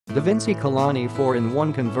DaVinci Kalani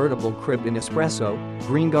 4-in-1 Convertible Crib in Espresso,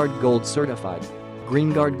 Greenguard Gold Certified.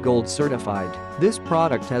 Greenguard Gold Certified. This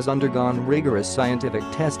product has undergone rigorous scientific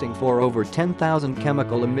testing for over 10,000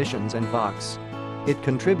 chemical emissions and VOCs. It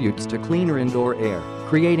contributes to cleaner indoor air,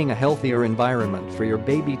 creating a healthier environment for your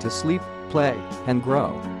baby to sleep, play, and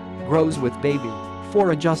grow. Grows with Baby.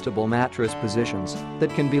 4 adjustable mattress positions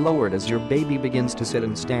that can be lowered as your baby begins to sit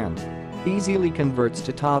and stand. Easily converts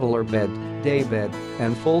to toddler bed, daybed,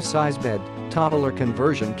 and full-size bed. Toddler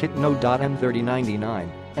conversion kit No.M3099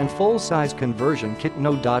 and full-size conversion kit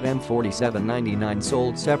No.M4799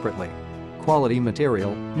 sold separately. Quality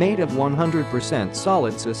material, made of 100%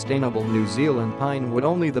 solid sustainable New Zealand pine wood,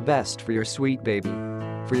 only the best for your sweet baby.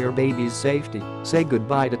 For your baby's safety, say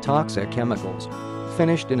goodbye to toxic chemicals.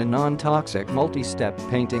 Finished in a non-toxic multi-step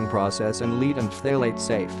painting process and lead and phthalate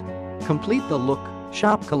safe. Complete the look.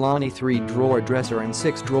 Shop Kalani 3-drawer dresser and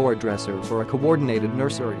 6-drawer dresser for a coordinated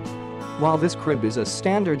nursery. While this crib is a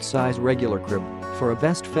standard size regular crib, for a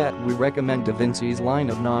best fit we recommend DaVinci's line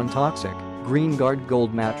of non-toxic Greenguard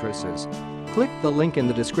Gold mattresses. Click the link in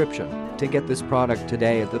the description to get this product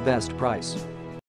today at the best price.